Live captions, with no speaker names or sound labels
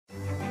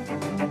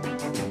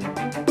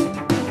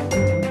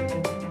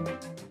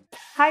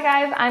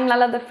Hi guys, I'm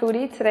Lala the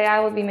foodie. Today I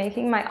will be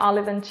making my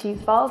olive and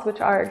cheese balls, which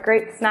are a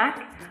great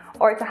snack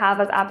or to have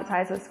as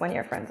appetizers when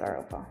your friends are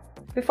over.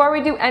 Before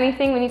we do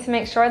anything, we need to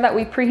make sure that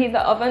we preheat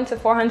the oven to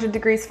 400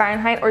 degrees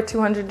Fahrenheit or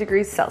 200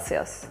 degrees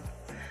Celsius.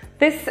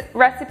 This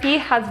recipe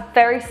has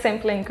very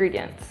simple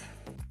ingredients.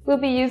 We'll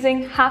be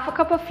using half a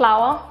cup of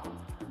flour,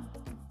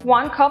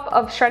 1 cup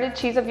of shredded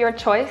cheese of your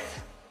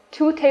choice,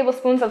 2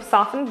 tablespoons of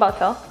softened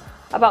butter,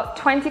 about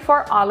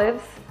 24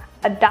 olives,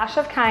 a dash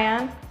of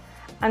cayenne,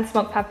 and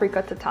smoked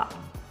paprika to top.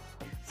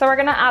 So we're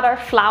gonna add our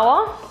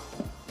flour,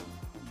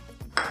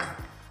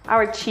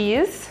 our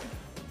cheese,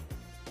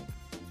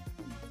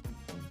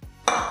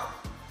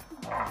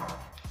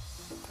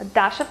 a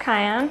dash of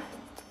cayenne,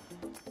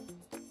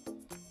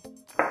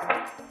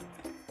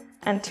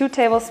 and 2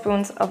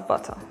 tablespoons of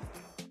butter.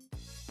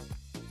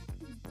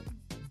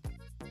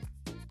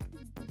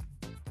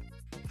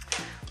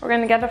 We're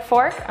gonna get a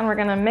fork and we're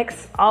gonna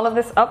mix all of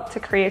this up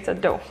to create a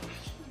dough.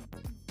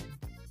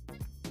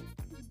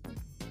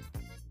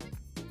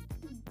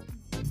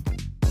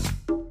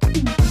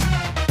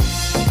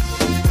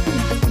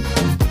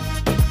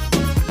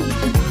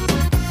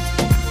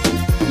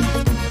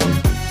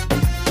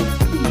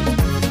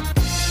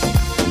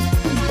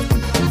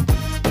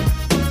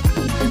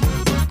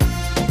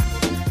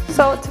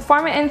 So to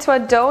form it into a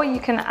dough,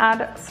 you can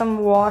add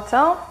some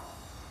water.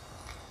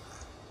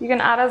 You can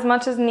add as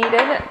much as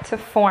needed to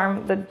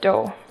form the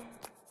dough.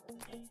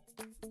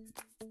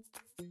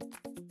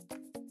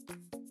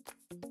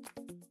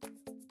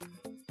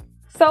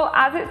 So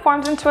as it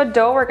forms into a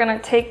dough, we're going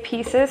to take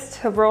pieces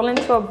to roll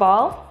into a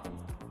ball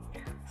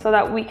so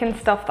that we can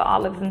stuff the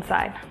olives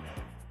inside.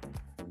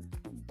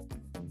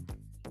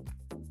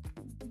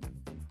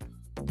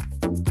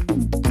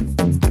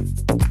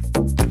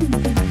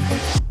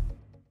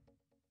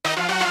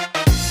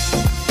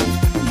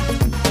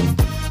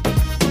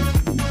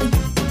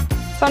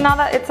 So now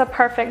that it's a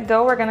perfect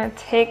dough, we're gonna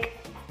take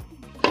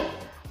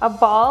a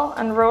ball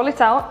and roll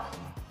it out,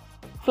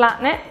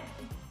 flatten it,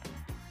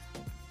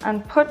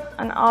 and put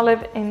an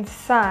olive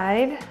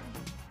inside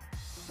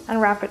and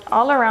wrap it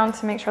all around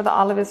to make sure the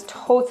olive is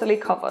totally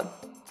covered.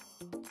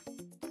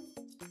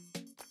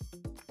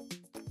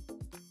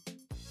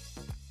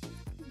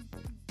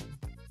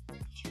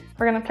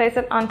 We're gonna place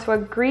it onto a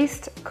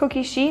greased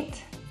cookie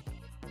sheet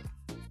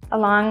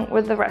along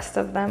with the rest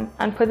of them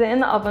and put it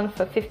in the oven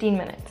for 15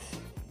 minutes.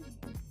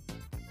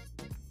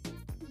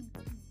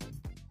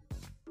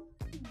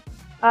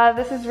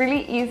 This is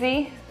really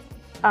easy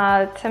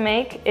to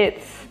make.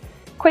 It's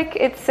quick,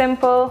 it's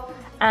simple,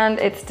 and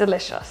it's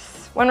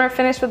delicious. When we're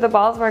finished with the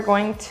balls, we're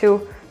going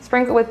to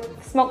sprinkle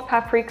with smoked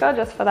paprika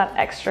just for that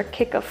extra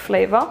kick of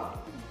flavor.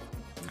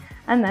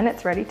 And then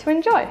it's ready to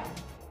enjoy.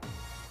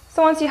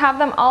 So once you have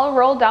them all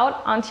rolled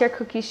out onto your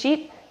cookie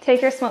sheet,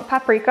 take your smoked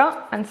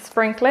paprika and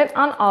sprinkle it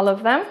on all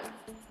of them.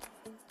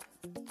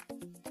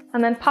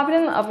 And then pop it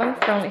in the oven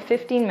for only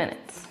 15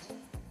 minutes.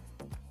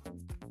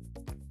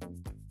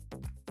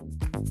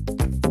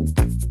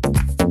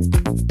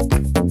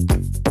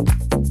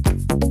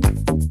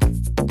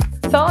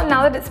 So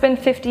now that it's been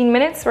 15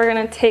 minutes, we're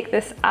gonna take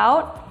this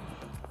out.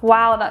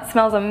 Wow, that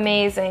smells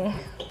amazing.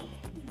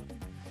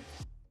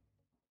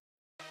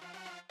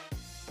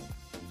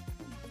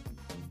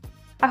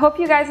 I hope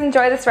you guys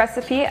enjoy this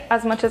recipe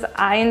as much as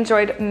I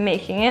enjoyed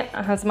making it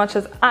and as much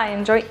as I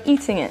enjoy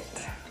eating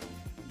it.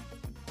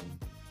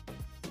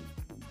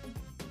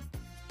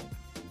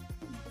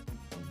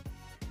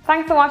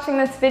 Thanks for watching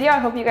this video. I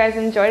hope you guys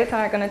enjoyed it and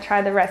are gonna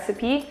try the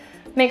recipe.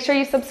 Make sure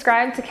you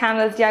subscribe to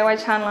Canada's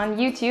DIY channel on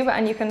YouTube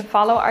and you can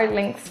follow our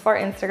links for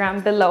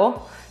Instagram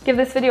below. Give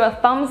this video a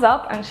thumbs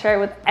up and share it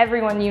with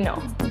everyone you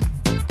know.